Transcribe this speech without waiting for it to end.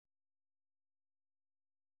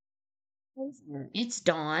It's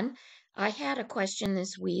Dawn. I had a question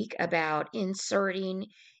this week about inserting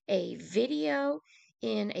a video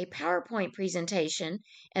in a PowerPoint presentation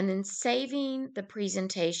and then saving the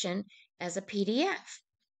presentation as a PDF.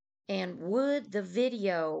 And would the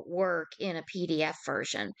video work in a PDF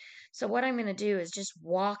version? So, what I'm going to do is just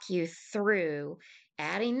walk you through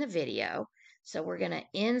adding the video. So, we're going to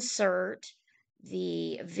insert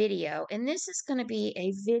the video, and this is going to be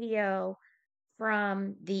a video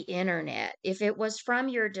from the internet. If it was from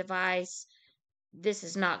your device, this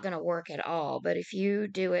is not going to work at all. But if you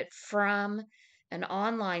do it from an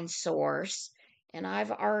online source, and I've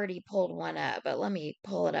already pulled one up, but let me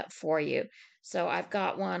pull it up for you. So I've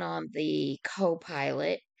got one on the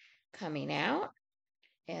Copilot coming out,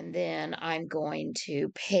 and then I'm going to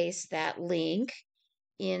paste that link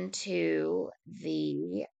into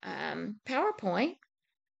the PowerPoint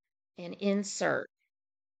and insert.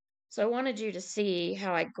 So I wanted you to see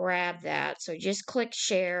how I grab that. So just click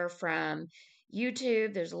share from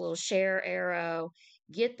YouTube. There's a little share arrow.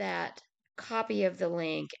 Get that copy of the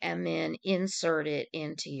link and then insert it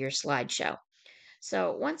into your slideshow.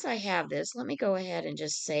 So once I have this, let me go ahead and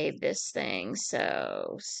just save this thing.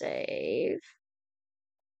 So save.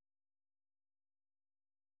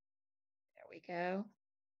 There we go.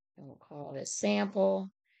 And we'll call it a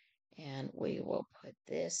sample. And we will put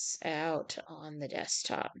this out on the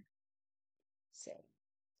desktop. Save.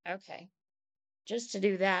 Okay. Just to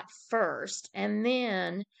do that first. And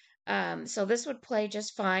then, so this would play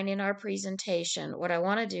just fine in our presentation. What I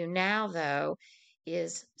want to do now, though,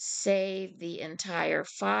 is save the entire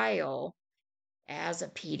file as a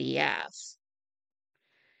PDF.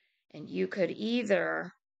 And you could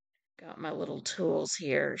either, got my little tools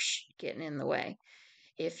here getting in the way.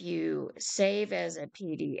 If you save as a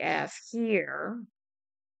PDF here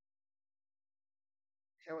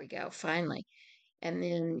we go, finally. And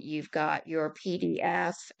then you've got your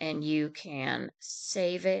PDF and you can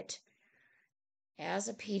save it as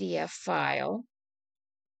a PDF file.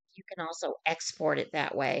 You can also export it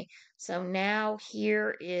that way. So now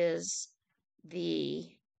here is the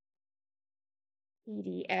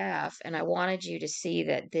PDF, and I wanted you to see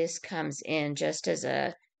that this comes in just as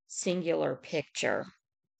a singular picture.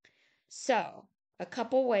 So, a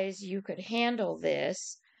couple ways you could handle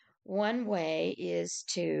this. One way is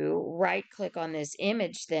to right click on this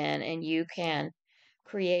image then, and you can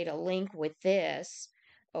create a link with this,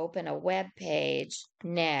 open a web page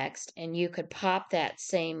next, and you could pop that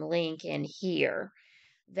same link in here.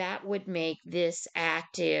 That would make this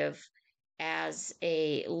active as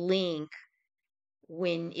a link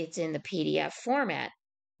when it's in the PDF format.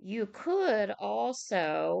 You could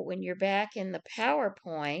also, when you're back in the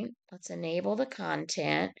PowerPoint, let's enable the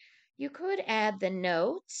content, you could add the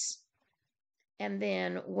notes. And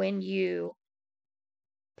then when you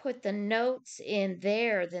put the notes in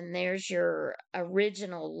there, then there's your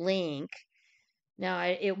original link. Now,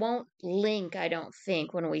 it won't link, I don't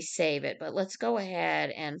think, when we save it, but let's go ahead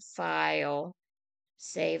and file,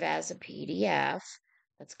 save as a PDF.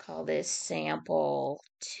 Let's call this sample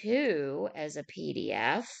 2 as a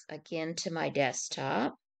PDF, again to my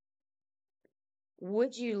desktop.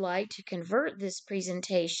 Would you like to convert this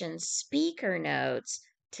presentation's speaker notes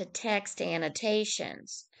to text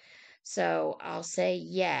annotations? So I'll say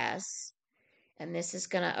yes, and this is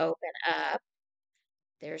going to open up.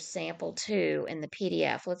 There's sample 2 in the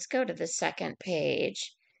PDF. Let's go to the second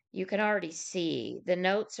page. You can already see the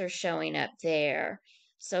notes are showing up there.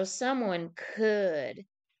 So someone could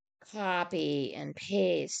copy and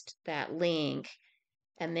paste that link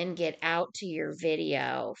and then get out to your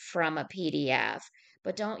video from a PDF.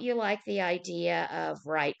 But don't you like the idea of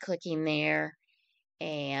right-clicking there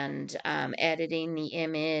and editing the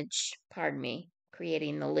image,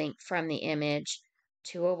 creating the link from the image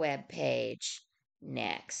to a web page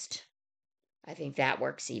next? I think that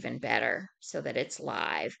works even better so that it's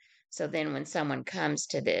live. So then when someone comes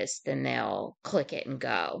to this, then they'll click it and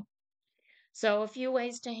go. So a few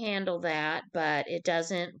ways to handle that, but it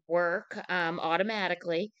doesn't work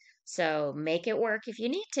automatically. So make it work if you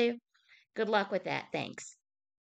need to. Good luck with that. Thanks.